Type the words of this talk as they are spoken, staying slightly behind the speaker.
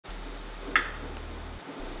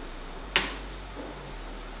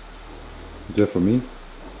Is that for me?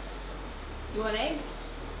 You want eggs?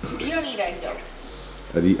 You don't eat egg yolks.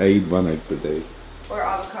 I eat 1 egg per day. Or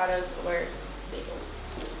avocados or bagels.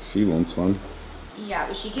 She wants one. Yeah,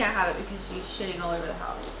 but she can't have it because she's shitting all over the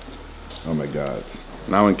house. Oh my god.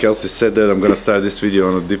 Now when Kelsey said that, I'm gonna start this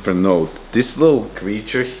video on a different note. This little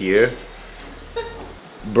creature here,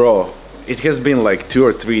 bro, it has been like 2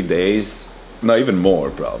 or 3 days, no, even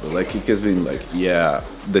more probably. Like it has been like, yeah,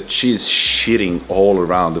 the cheese shitting all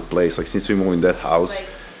around the place, like since we moved in that house. Like,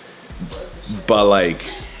 but like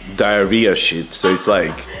diarrhea shit, so it's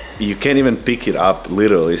like you can't even pick it up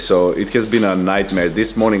literally. So it has been a nightmare.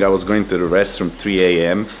 This morning I was going to the restroom 3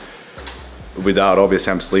 a.m. without,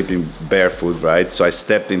 obviously I'm sleeping barefoot, right? So I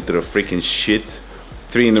stepped into the freaking shit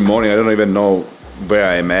 3 in the morning. I don't even know where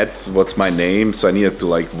I am at, what's my name, so I needed to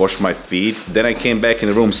like wash my feet. Then I came back in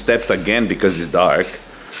the room, stepped again because it's dark.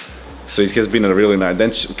 So it has been a really nice.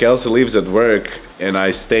 Then Kelsey leaves at work and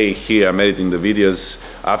I stay here, I'm editing the videos.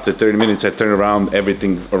 After 30 minutes I turn around,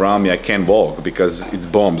 everything around me, I can't walk because it's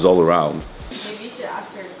bombs all around. maybe you should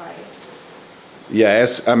ask for advice. Yeah,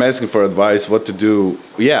 I'm asking for advice what to do.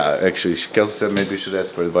 Yeah, actually, Kelsey said maybe you should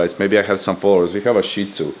ask for advice. Maybe I have some followers. We have a Shih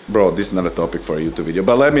Tzu. Bro, this is not a topic for a YouTube video,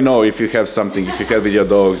 but let me know if you have something, if you have with your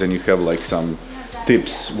dogs and you have like some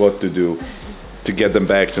tips what to do to get them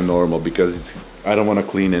back to normal, because I don't want to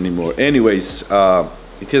clean anymore. Anyways,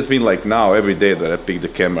 it has been like now every day that I pick the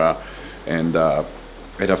camera and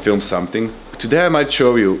I film something. Today I might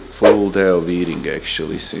show you full day of eating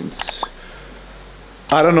actually, since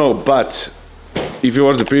I don't know, but if you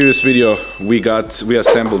watched the previous video, we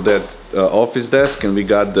assembled that office desk and we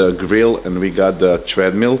got the grill and we got the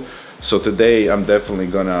treadmill. So today I'm definitely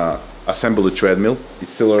gonna assemble the treadmill.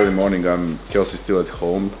 It's still early morning, Kelsey's still at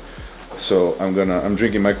home. So I'm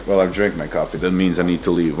drinking I've drank my coffee. That means I need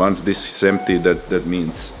to leave. Once this is empty, that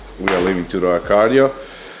means we are leaving to do our cardio.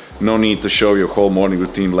 No need to show you whole morning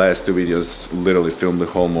routine. Last 2 videos literally filmed the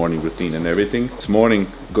whole morning routine and everything. This morning,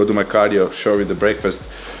 go do my cardio, show you the breakfast,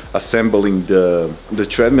 assembling the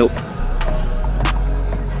treadmill.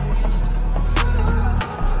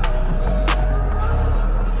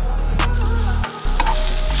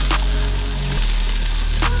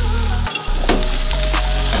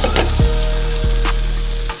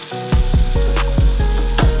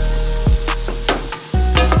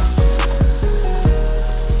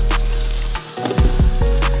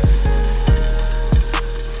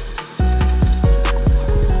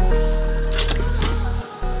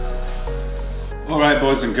 Alright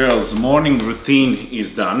boys and girls, morning routine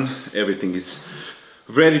is done. Everything is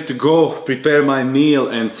ready to go, prepare my meal,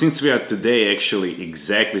 and since we are today actually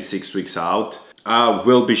exactly 6 weeks out, I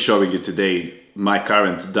will be showing you today my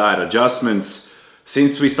current diet adjustments.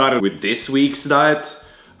 Since we started with this week's diet,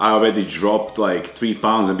 I already dropped like 3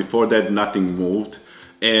 pounds, and before that nothing moved,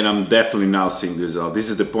 and I'm definitely now seeing the result. This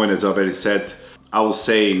is the point, as I already said. I will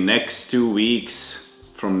say next 2 weeks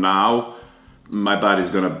from now my body's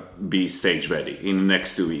gonna be stage ready in the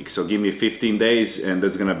next 2 weeks. So give me 15 days and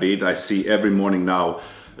that's gonna be it. I see every morning now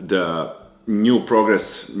the new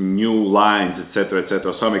progress, new lines, etc,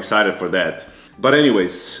 etc. So I'm excited for that. But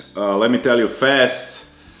anyways, let me tell you fast.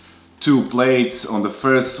 2 plates. On the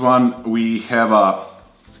first one we have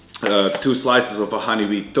 2 slices of a honey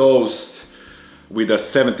wheat toast with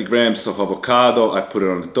 70 grams of avocado. I put it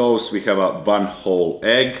on the toast. We have 1 whole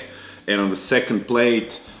egg, and on the second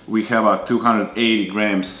plate we have 280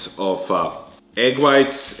 grams of egg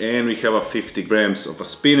whites, and we have 50 grams of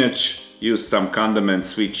spinach. Use some condiments,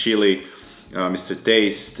 sweet chili, Mr.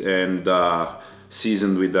 Taste, and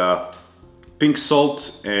seasoned with pink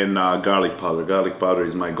salt and garlic powder. Garlic powder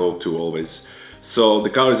is my go-to always. So the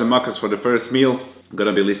calories and macros for the first meal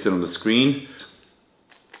gonna be listed on the screen.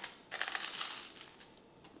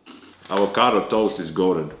 Avocado toast is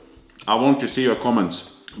goated. I want to see your comments.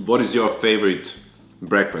 What is your favorite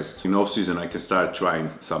breakfast? In off season I can start trying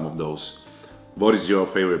some of those. What is your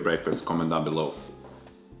favorite breakfast? Comment down below.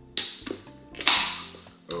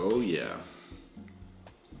 Oh yeah.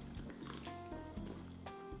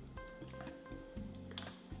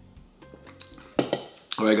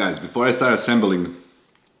 Alright guys, before I start assembling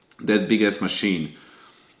that big ass machine,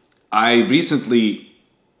 I recently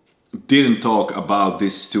didn't talk about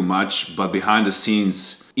this too much, but behind the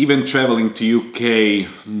scenes, even traveling to UK,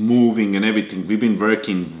 moving and everything, we've been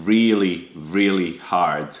working really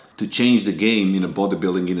hard to change the game in the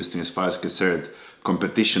bodybuilding industry as far as concerned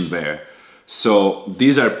competition wear. So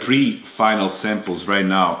these are pre-final samples right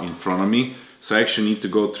now in front of me. So I actually need to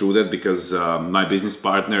go through that because my business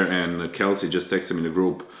partner and Kelsey just texted me in the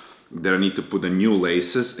group that I need to put the new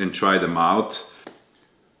laces and try them out.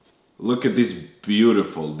 Look at this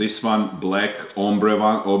beautiful, this one black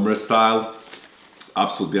ombre style.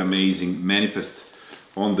 Absolutely amazing. Manifest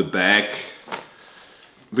on the back.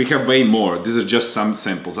 We have way more. These are just some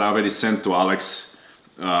samples. I already sent to Alex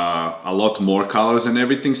a lot more colors and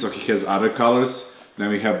everything, so he has other colors. Then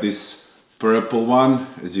we have this purple one,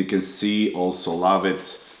 as you can see, also love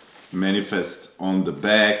it. Manifest on the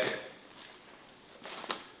back.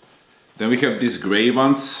 Then we have these gray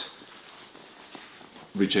ones,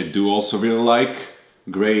 which I do also really like.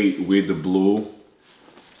 Gray with the blue.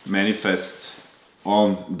 Manifest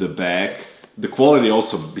on the back. The quality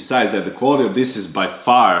also, besides that, the quality of this is by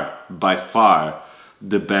far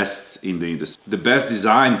the best in the industry. The best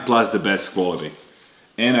design plus the best quality.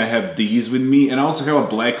 And I have these with me, and I also have a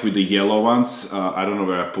black with the yellow ones. I don't know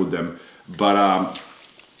where I put them, but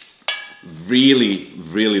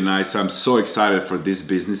really nice. I'm so excited for this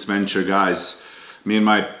business venture, guys. Me and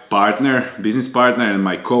my business partner, and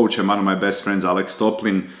my coach, and one of my best friends, Alex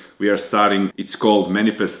Toplin, we are starting. It's called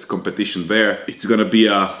Manifest Competition Wear. It's gonna be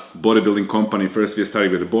a bodybuilding company. First we are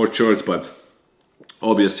starting with the board shorts, but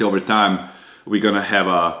obviously over time we're gonna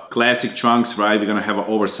have classic trunks, right? We're gonna have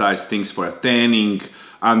oversized things for tanning,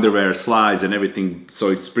 underwear, slides, and everything. So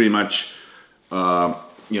it's pretty much,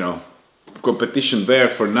 you know, competition wear.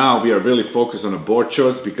 For now, we are really focused on the board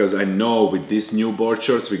shorts, because I know with these new board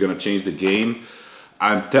shorts, we're gonna change the game.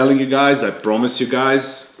 I'm telling you guys, I promise you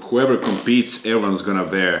guys, whoever competes, everyone's gonna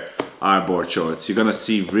wear our board shorts. You're gonna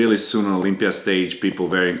see really soon on Olympia stage people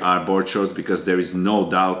wearing our board shorts, because there is no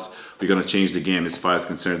doubt we're gonna change the game as far as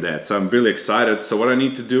concerned that. So I'm really excited. So what I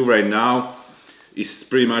need to do right now is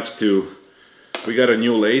pretty much we got a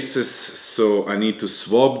new laces, so I need to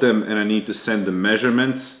swap them, and I need to send the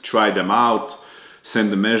measurements, try them out,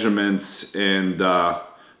 send the measurements, and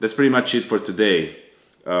that's pretty much it for today.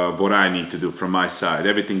 What I need to do from my side.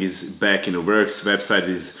 Everything is back in the works, website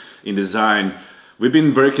is in design. We've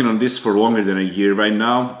been working on this for longer than a year right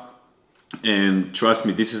now, and trust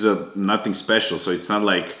me, this is nothing special, so it's not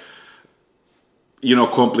like, you know,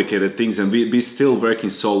 complicated things, and we're still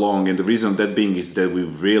working so long, and the reason that being is that we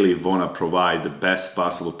really want to provide the best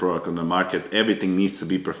possible product on the market. Everything needs to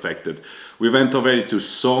be perfected. We went already to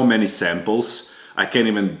so many samples, I can't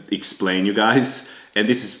even explain you guys, and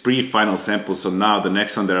this is pre-final samples, so now the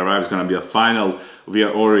next one that arrives is going to be a final. We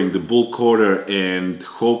are ordering the bulk order, and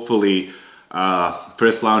hopefully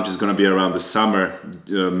first launch is going to be around the summer.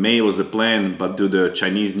 May was the plan, but due to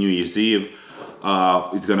Chinese New Year's Eve,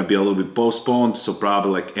 it's gonna be a little bit postponed, so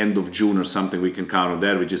probably like end of June or something we can count on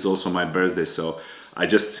that, which is also my birthday, so I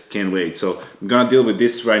just can't wait. So I'm gonna deal with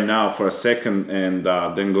this right now for a second, and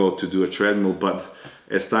then go to do a treadmill, but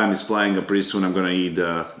as time is flying up pretty soon, I'm gonna need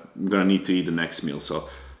to eat the next meal, so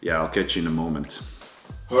yeah, I'll catch you in a moment.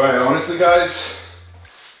 Alright, honestly guys,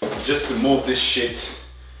 just to move this shit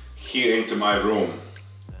here into my room,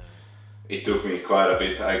 it took me quite a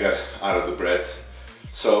bit. I got out of the breath.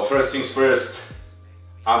 So first things first,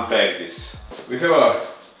 unpack this. We have a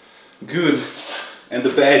good and the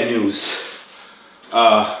bad news.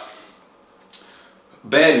 Bad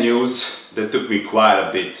news that took me quite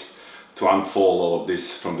a bit to unfold all of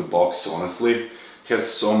this from the box, honestly. It has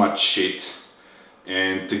so much shit,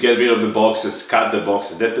 and to get rid of the boxes, cut the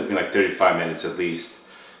boxes, that took me like 35 minutes at least.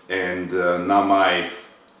 And now my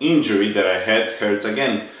injury that I had hurts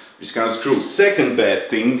again, which is kind of screwed. Second bad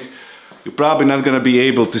thing, you're probably not gonna be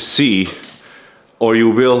able to see, or you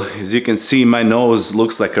will. As you can see, my nose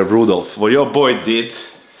looks like a Rudolph. What your boy did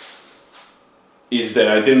is that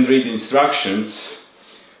I didn't read the instructions,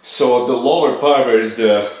 so the lower part, where is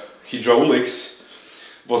the hydraulics,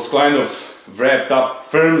 was kind of wrapped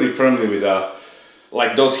up firmly with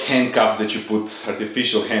like those handcuffs that you put,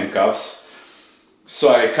 artificial handcuffs. So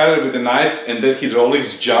I cut it with a knife, and that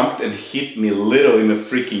hydraulics jumped and hit me literally in the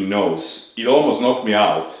freaking nose. It almost knocked me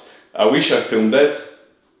out. I wish I filmed that,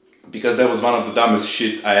 because that was one of the dumbest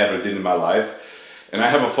shit I ever did in my life. And I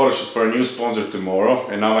have a photo shoot for a new sponsor tomorrow,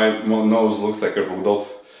 and now my nose looks like a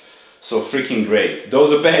Rudolph. So freaking great.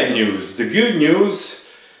 Those are bad news. The good news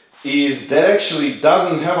is that actually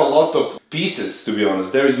doesn't have a lot of pieces, to be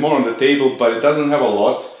honest. There is more on the table, but it doesn't have a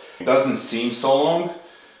lot. It doesn't seem so long.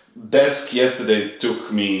 Desk yesterday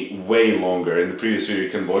took me way longer. In the previous video you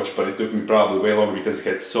can watch, but it took me probably way longer because it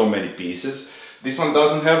had so many pieces. This one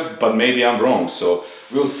doesn't have, but maybe I'm wrong, so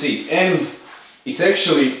we'll see. And it's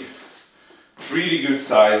actually pretty good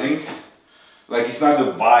sizing. Like, it's not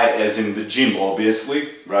the wide as in the gym, obviously,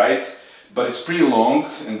 right? But it's pretty long,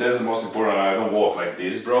 and that's the most important. I don't walk like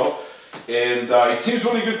this, bro. And it seems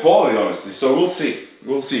really good quality, honestly. So we'll see.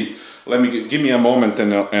 We'll see. Let me give me a moment,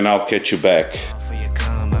 and I'll catch you back.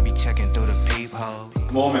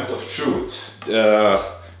 Moment of truth.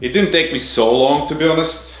 It didn't take me so long, to be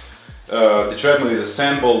honest. The treadmill is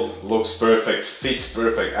assembled, looks perfect, fits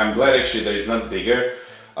perfect. I'm glad actually that it's not bigger.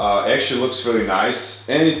 It actually looks really nice,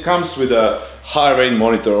 and it comes with a heart rate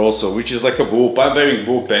monitor also, which is like a Whoop. I'm wearing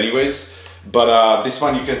Whoop anyways, but this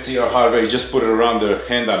one you can see our heart rate. Just put it around the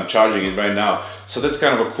hand. I'm charging it right now, so that's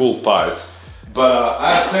kind of a cool part. But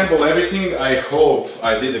I assembled everything. I hope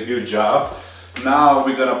I did a good job. Now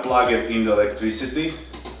we're gonna plug it in the electricity,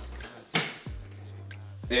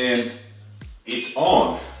 and it's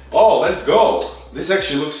on. Oh, let's go. This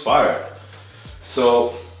actually looks fire.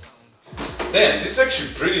 So, damn, this is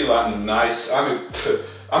actually pretty nice. I mean,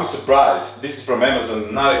 I'm surprised. This is from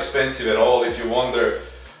Amazon, not expensive at all if you wonder.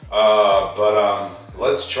 But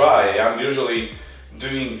let's try. I'm usually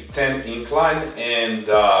doing 10 incline, and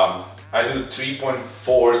I do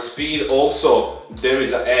 3.4 speed. Also, there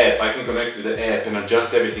is an app. I can connect to the app and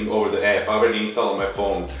adjust everything over the app. I already installed on my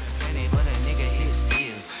phone.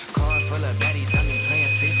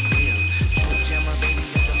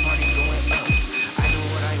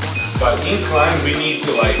 But incline, we need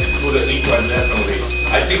to like put an incline definitely.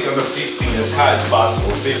 I think on the 15 as high as possible.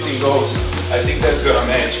 15 goes, I think that's gonna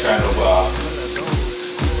match kind of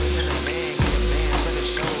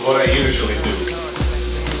what I usually do.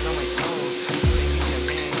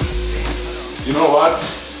 You know what?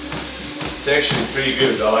 It's actually pretty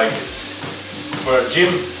good, I like it. For a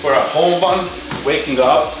gym, for a home one, waking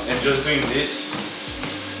up and just doing this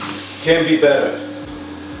can be better.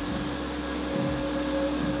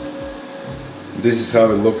 This is how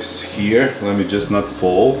it looks here. Let me just not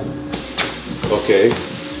fall. Okay.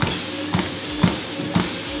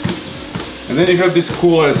 And then you have this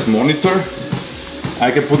cool ass monitor. I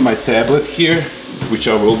can put my tablet here, which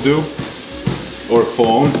I will do, or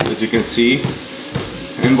phone, as you can see,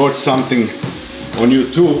 and watch something on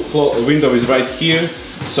YouTube. The window is right here,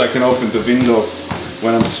 so I can open the window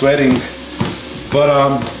when I'm sweating.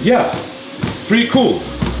 But yeah, pretty cool.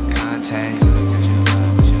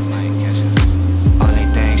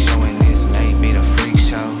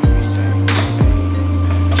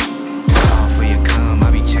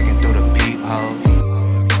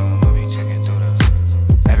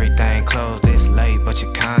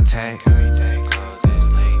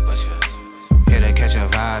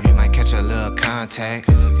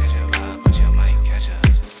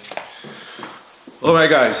 Alright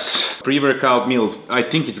guys, pre-workout meal. I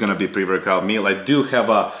think it's gonna be pre-workout meal. I do have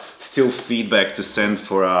a still feedback to send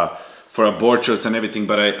for a board shorts and everything,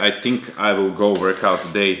 but I think I will go work out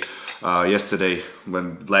today. Yesterday,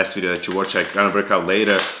 when last video that you watched, I kind of work out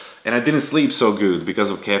later, and I didn't sleep so good because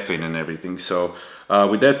of caffeine and everything. So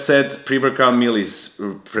with that said, pre-workout meal is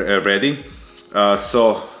ready.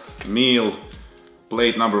 So meal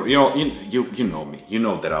plate number, you know me, you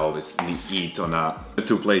know that I always eat on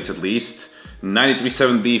 2 plates at least.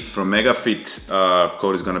 93.7 beef from MEGAFIT,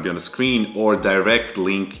 code is gonna be on the screen, or direct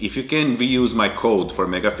link. If you can reuse my code for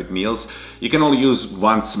MEGAFIT meals, you can only use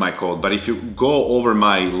once my code, but if you go over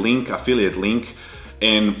my link, affiliate link,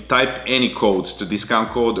 and type any code to discount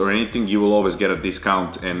code or anything, you will always get a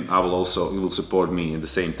discount, and it will support me at the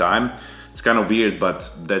same time. It's kind of weird, but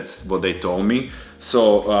that's what they told me.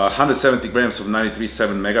 So 170 grams of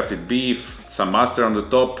 93.7 MEGAFIT beef, some mustard on the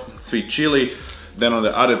top, sweet chili. Then on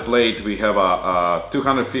the other plate we have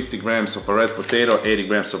 250 grams of a red potato, 80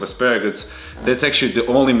 grams of asparagus. That's actually the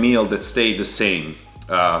only meal that stayed the same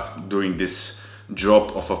during this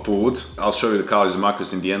drop of a food. I'll show you the calories and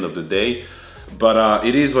macros in the end of the day. But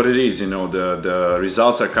it is what it is, you know, the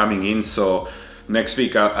results are coming in. So next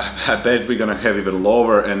week I bet we're gonna have even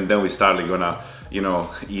lower, and then we start gonna, you know,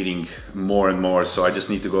 eating more and more. So I just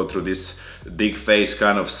need to go through this big phase,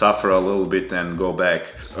 kind of suffer a little bit and go back.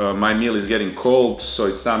 My meal is getting cold, so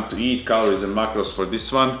it's time to eat. Calories and macros for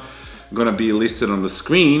this one gonna be listed on the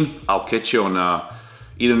screen. I'll catch you on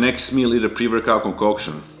either next meal, either pre-workout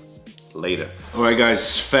concoction later. All right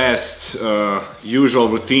guys, fast, usual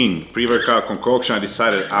routine, pre-workout concoction. I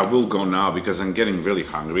decided I will go now because I'm getting really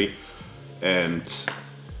hungry, and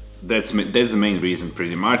that's the main reason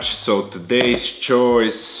pretty much. So today's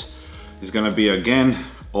choice is gonna be again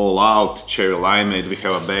all out cherry limeade. We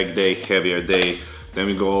have a back day, heavier day, then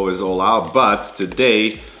we go always all out. But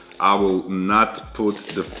today I will not put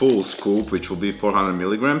the full scoop, which will be 400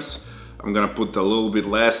 milligrams. I'm gonna put a little bit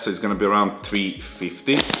less, so it's gonna be around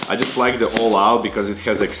 350. I just like the all out because it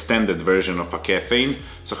has extended version of a caffeine.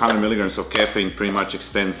 So 100 milligrams of caffeine pretty much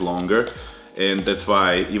extends longer. And that's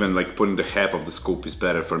why even like putting the half of the scoop is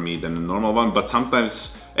better for me than the normal one. But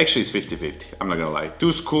sometimes, actually it's 50-50, I'm not gonna lie.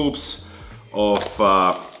 2 scoops of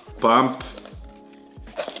pump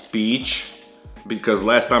peach, because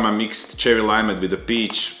last time I mixed cherry limeade with the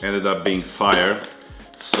peach, ended up being fire.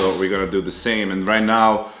 So we're gonna do the same. And right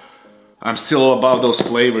now, I'm still all about those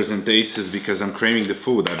flavors and tastes because I'm craving the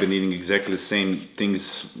food. I've been eating exactly the same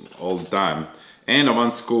things all the time. And a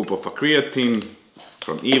 1 scoop of a creatine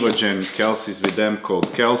from Evogen. Kelsey's with them,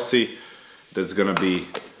 called Kelsey. That's gonna be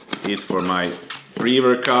it for my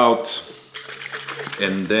pre-workout.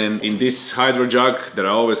 And then in this hydro jug that I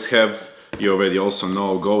always have, you already also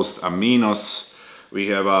know, Ghost Aminos. We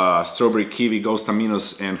have strawberry kiwi, Ghost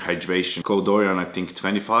Aminos, and hydration. Code Dorian, I think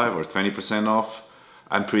 25 or 20% off.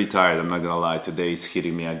 I'm pretty tired, I'm not gonna lie, today it's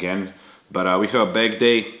hitting me again. But we have a back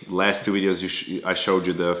day. Last 2 videos I showed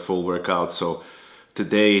you the full workout, so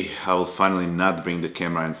today I will finally not bring the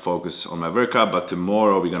camera and focus on my workout, but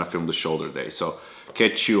tomorrow we're gonna film the shoulder day. So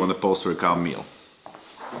catch you on the post-workout meal.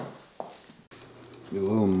 You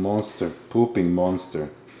little monster, pooping monster.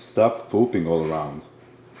 Stop pooping all around.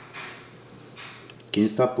 Can you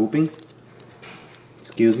stop pooping?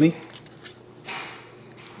 Excuse me?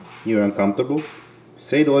 You're uncomfortable?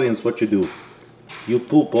 Say to the audience what you do. You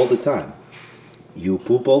poop all the time. You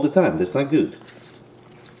poop all the time. That's not good.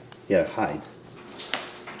 Yeah, hide.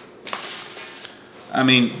 I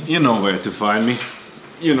mean, you know where to find me.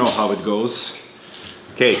 You know how it goes.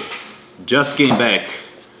 Okay, just came back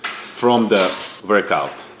from the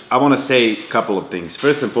workout. I want to say a couple of things.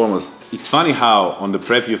 First and foremost, it's funny how on the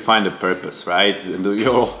prep you find a purpose, right? And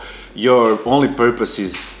your only purpose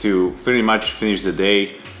is to pretty much finish the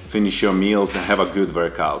day, finish your meals, and have a good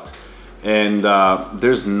workout. And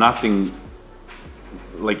there's nothing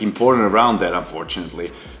like important around that,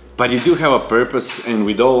 unfortunately. But you do have a purpose, and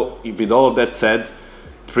with all of that said,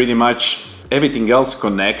 pretty much everything else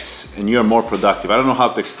connects, and you're more productive. I don't know how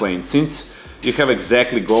to explain. Since you have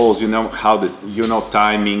exactly goals, you know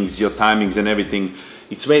timings, your timings and everything,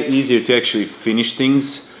 it's way easier to actually finish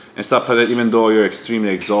things and stuff like that, even though you're extremely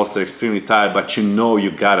exhausted, extremely tired, but you know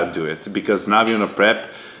you gotta do it because now you're on a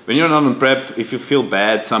prep. When you're not on prep, if you feel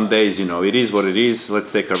bad some days, you know, it is what it is.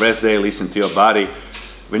 Let's take a rest day, listen to your body.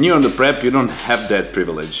 When you're on the prep, you don't have that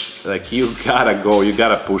privilege. Like, you gotta go, you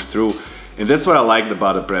gotta push through. And that's what I liked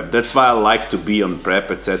about the prep. That's why I like to be on prep,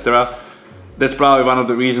 etc. That's probably one of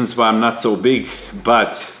the reasons why I'm not so big.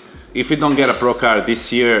 But if we don't get a pro card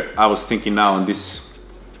this year, I was thinking now on this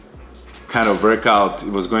kind of workout, it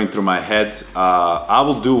was going through my head. I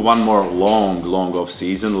will do one more long off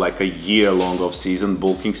season, like a year-long off season,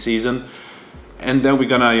 bulking season. And then we're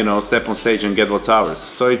gonna, you know, step on stage and get what's ours.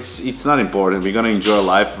 So it's not important. We're gonna enjoy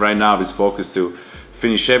life. Right now it's focused to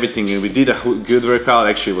finish everything. And we did a good workout.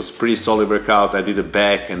 Actually, it was a pretty solid workout. I did the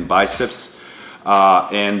back and biceps.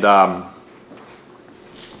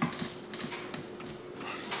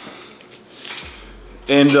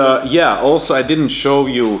 Yeah, also I didn't show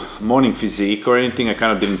you morning physique or anything. I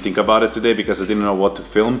kind of didn't think about it today because I didn't know what to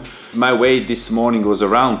film. My weight this morning was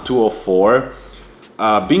around 204.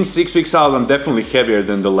 Being 6 weeks out, I'm definitely heavier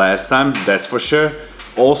than the last time, that's for sure.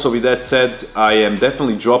 Also, with that said, I am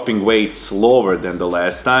definitely dropping weight slower than the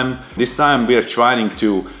last time. This time we are trying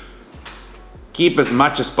to keep as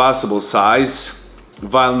much as possible size,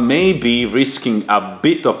 while maybe risking a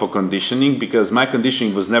bit of a conditioning, because my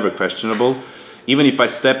conditioning was never questionable. Even if I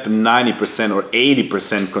step 90% or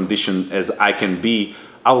 80% conditioned as I can be,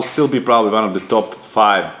 I will still be probably one of the top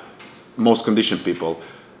 5 most conditioned people.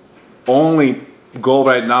 Only goal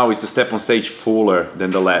right now is to step on stage fuller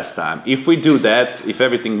than the last time. If we do that, if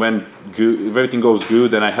everything went good, if everything goes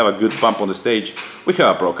good and I have a good pump on the stage, we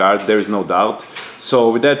have a pro card, there is no doubt. So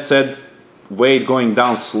with that said, weight going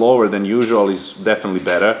down slower than usual is definitely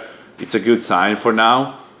better. It's a good sign for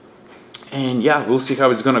now. And yeah, we'll see how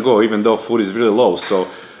it's gonna go, even though food is really low. So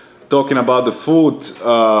talking about the food,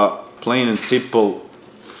 plain and simple,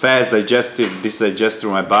 fast digestive, this digests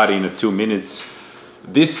through my body in 2 minutes.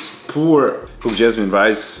 This poor cooked jasmine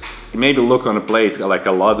rice, it maybe look on a plate like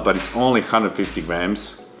a lot, but it's only 150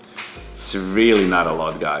 grams. It's really not a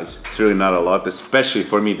lot, guys. It's really not a lot, especially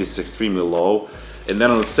for me, this is extremely low. And then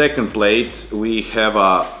on the second plate, we have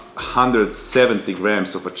 170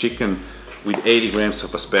 grams of a chicken with 80 grams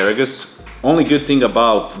of asparagus. Only good thing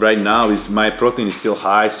about right now is my protein is still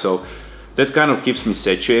high, so that kind of keeps me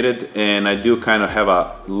satiated. And I do kind of have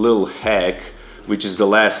a little hack, which is the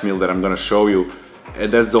last meal that I'm gonna show you.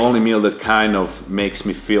 And that's the only meal that kind of makes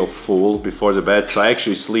me feel full before the bed. So I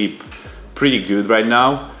actually sleep pretty good right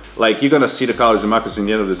now. Like, you're gonna see the calories and macros in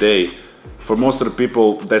the end of the day. For most of the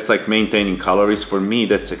people, that's like maintaining calories. For me,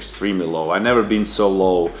 that's extremely low. I've never been so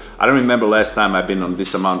low. I don't remember last time I've been on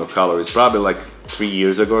this amount of calories, probably like 3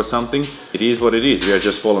 years ago or something. It is what it is. We are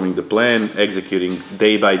just following the plan, executing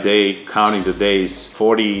day by day, counting the days.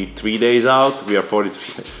 43 days out, we are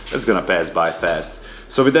 43. That's gonna pass by fast.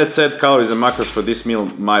 So with that said, calories and macros for this meal,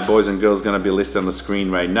 my boys and girls, gonna be listed on the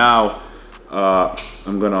screen right now.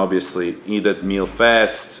 I'm gonna obviously eat that meal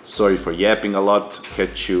fast. Sorry for yapping a lot.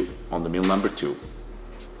 Catch you on the meal number 2.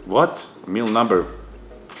 What? Meal number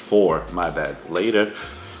 4, my bad. Later.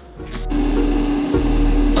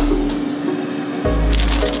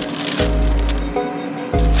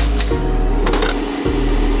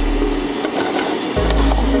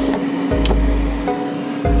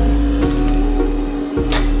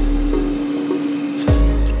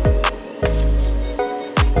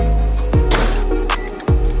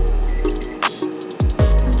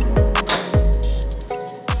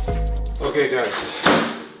 Okay guys,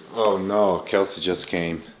 oh no, Kelsey just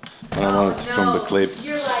came and I wanted no, from the clip.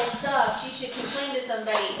 Your life sucks, you should complain to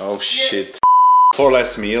somebody. Oh shit. For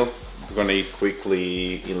last meal, we're gonna eat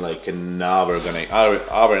quickly in like an hour,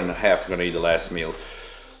 hour and a half, gonna eat the last meal.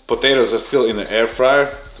 Potatoes are still in the air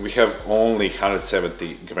fryer. We have only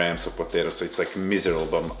 170 grams of potatoes, so it's like a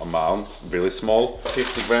miserable amount, really small.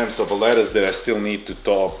 50 grams of lettuce that I still need to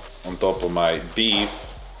top on top of my beef.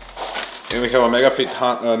 And we have a MegaFit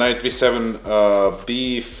 937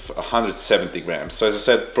 beef, 170 grams. So as I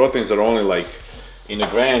said, proteins are only like in the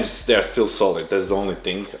grams, they are still solid. That's the only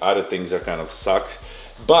thing. Other things are kind of suck.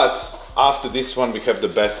 But after this one, we have the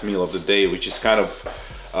best meal of the day, which is kind of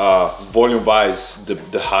volume-wise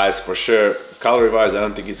the highest for sure. Calorie-wise, I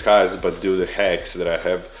don't think it's highest, but due to the hacks that I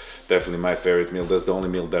have, definitely my favorite meal. That's the only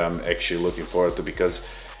meal that I'm actually looking forward to because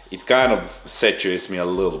it kind of saturates me a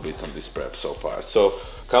little bit on this prep so far. So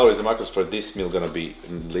calories and macros for this meal gonna be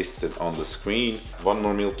listed on the screen. One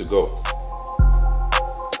more meal to go.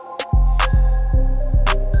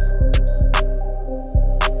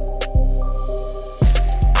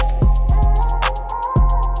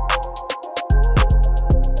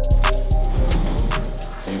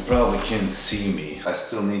 You probably can't see me. I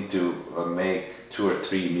still need to make 2 or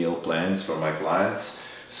 3 meal plans for my clients.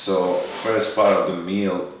 So first part of the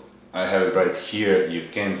meal, I have it right here. You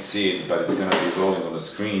can't see it, but it's gonna be rolling on the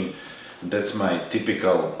screen. That's my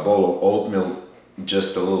typical bowl of oatmeal,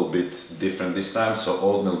 just a little bit different this time. So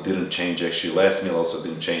oatmeal didn't change actually. Last meal also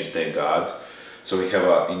didn't change, thank God. So we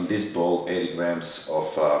have in this bowl 80 grams of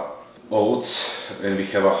oats, and we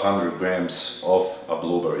have 100 grams of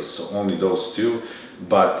blueberries. So only those 2,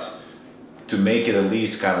 but to make it at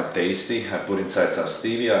least kind of tasty, I put inside some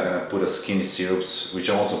stevia and I put a skinny syrups, which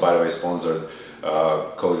I'm also, by the way, sponsored.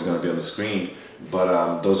 Code is going to be on the screen,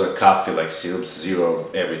 but those are coffee-like syrups, zero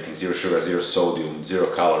everything, zero sugar, zero sodium,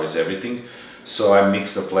 0 calories, everything. So I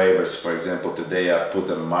mix the flavors. For example, today I put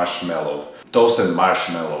a marshmallow, toasted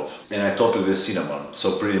marshmallow, and I top it with cinnamon.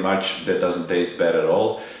 So pretty much that doesn't taste bad at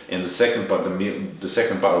all. And the second part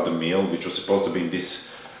of the meal, which was supposed to be in this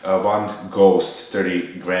one ghost,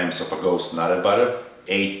 30 grams of a ghost nut butter,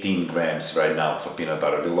 18 grams right now for peanut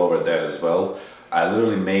butter. We'll lower that as well. I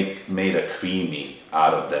literally made a creamy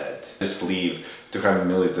out of that. Just leave 200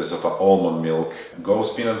 milliliters of almond milk,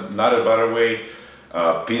 ghost peanut butter whey,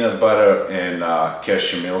 peanut butter and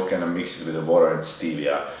cashew milk, and I mix it with the water and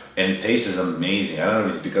stevia. And it tastes amazing. I don't know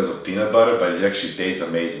if it's because of peanut butter, but it actually tastes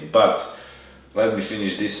amazing. But let me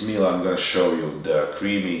finish this meal. I'm gonna show you the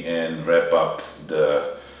creamy and wrap up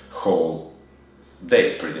the whole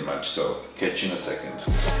day pretty much. So catch you in a second.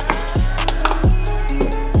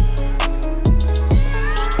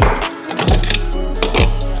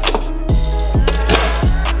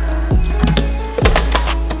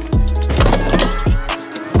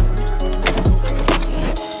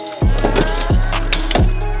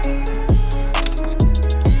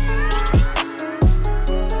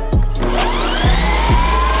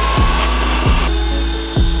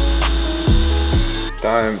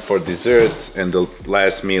 Time for dessert and the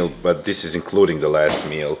last meal, but this is including the last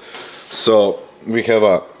meal. So we have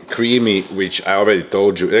a creamy, which I already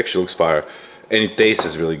told you, it actually looks fire and it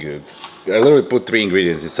tastes really good. I literally put 3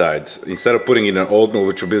 ingredients inside. Instead of putting in an oatmeal,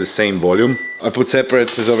 which will be the same volume, I put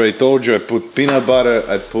separate, as I already told you. I put peanut butter,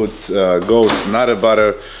 I put ghost nut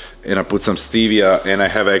butter, and I put some stevia, and I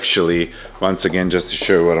have actually, once again, just to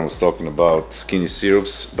show you what I was talking about, skinny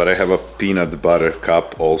syrups, but I have a peanut butter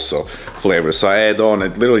cup also flavor. So I add on,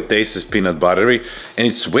 it literally tastes peanut buttery, and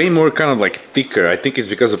it's way more kind of like thicker. I think it's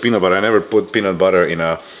because of peanut butter. I never put peanut butter in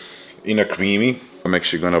a creamy. I'm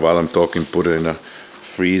actually gonna, while I'm talking, put it in a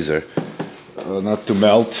freezer, not to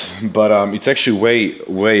melt, but it's actually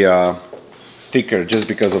way thicker just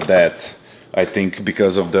because of that. I think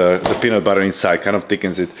because of the peanut butter inside kind of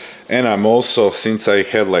thickens it. And I'm also, since I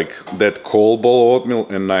had like that cold bowl of oatmeal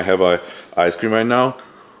and I have a ice cream right now,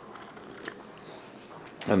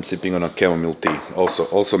 I'm sipping on a chamomile tea.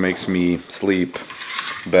 Also makes me sleep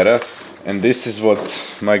better. And this is what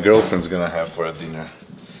my girlfriend's gonna have for a dinner.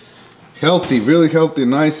 Healthy, really healthy,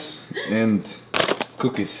 nice, and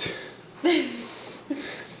cookies.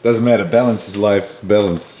 Doesn't matter, balance is life,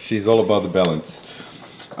 balance. She's all about the balance.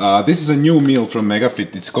 This is a new meal from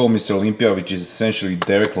MegaFit. It's called Mr. Olympia, which is essentially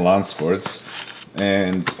Derek Lansford's.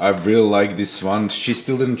 And I really like this one. She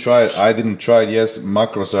still didn't try it. I didn't try it. Yes,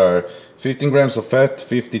 macros are 15 grams of fat,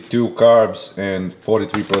 52 carbs, and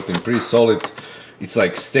 43 protein. Pretty solid. It's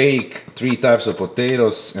like steak, 3 types of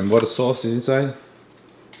potatoes, and what a sauce is inside?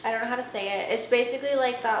 I don't know how to say it. It's basically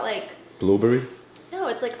like that, like... Blueberry? No,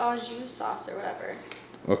 it's like au jus sauce or whatever.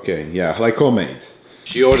 Okay, yeah, like homemade.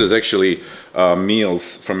 She orders actually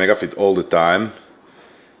meals from MegaFit all the time.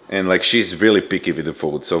 And like she's really picky with the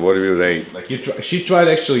food. So what do you rate? Like she tried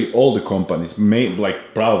actually all the companies,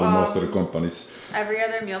 like probably most of the companies. Every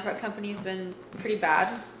other meal prep company's been pretty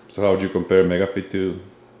bad. So how would you compare MegaFit to?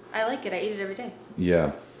 I like it. I eat it every day.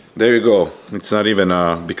 Yeah. There you go. It's not even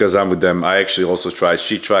because I'm with them. I actually also tried.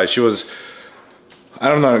 She tried. She was. I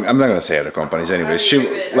don't know. I'm not gonna say other companies. Anyways, she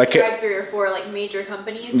like tried 3 or 4 like major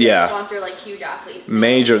companies. Yeah. That sponsor like huge athletes.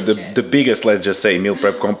 Major, the biggest, let's just say, meal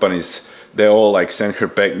prep companies. They all like sent her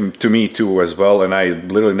back to me too as well, and I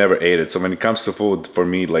literally never ate it. So when it comes to food, for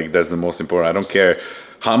me, like that's the most important. I don't care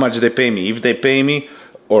how much they pay me. If they pay me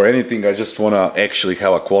or anything, I just wanna actually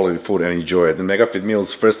have a quality food and enjoy it. The MegaFit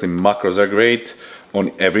meals, firstly, macros are great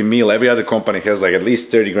on every meal. Every other company has like at least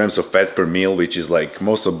 30 grams of fat per meal, which is like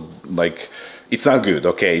most of like it's not good.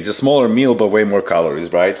 Okay, it's a smaller meal but way more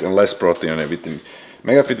calories, right, and less protein and everything.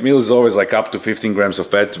 MegaFit meal is always like up to 15 grams of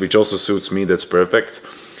fat, which also suits me. That's perfect.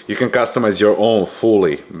 You can customize your own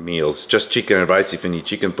fully meals, just chicken and rice if you need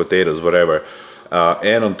chicken, potatoes, whatever.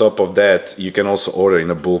 And on top of that, you can also order in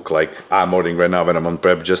a bulk, like I'm ordering right now when I'm on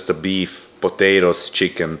prep, just the beef, potatoes,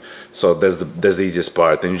 chicken. So that's the easiest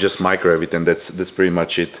part, and you just microwave it, and that's pretty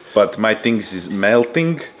much it. But my things is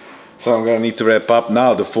melting, so I'm gonna need to wrap up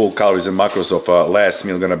now. The full calories and macros of last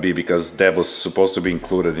meal gonna be, because that was supposed to be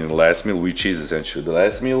included in the last meal, which is essentially the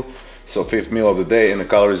last meal. So 5th meal of the day, and the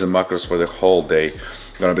calories and macros for the whole day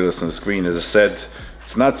gonna be listed on the screen. As I said,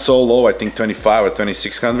 it's not so low, I think 25 or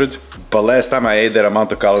 2600, but last time I ate that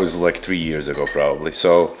amount of calories was like 3 years ago probably.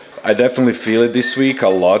 So I definitely feel it this week a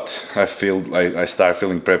lot. I start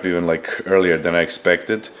feeling prep even like earlier than I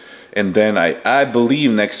expected. And then I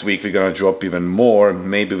believe next week we're gonna drop even more,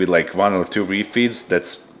 maybe with like 1 or 2 refeeds.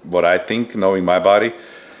 That's what I think, knowing my body.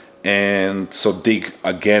 And so dig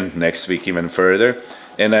again next week even further.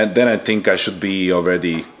 And then I think I should be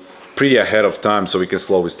already pretty ahead of time, so we can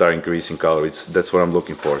slowly start increasing calories. That's what I'm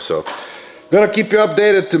looking for. So gonna keep you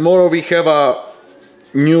updated. Tomorrow we have a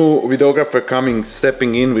new videographer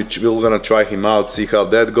stepping in, which we're gonna try him out, see how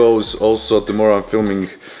that goes. Also tomorrow I'm filming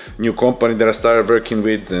new company that I started working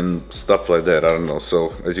with and stuff like that. I don't know.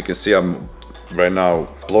 So as you can see, I'm right now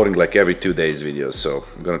uploading like every 2 days videos, so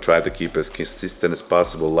I'm gonna try to keep as consistent as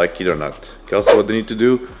possible, like it or not. Kelsey, what do you need to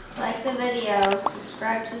do? Like the video,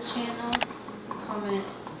 subscribe to the channel, comment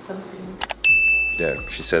something. Yeah,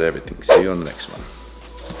 she said everything. See you on the next one.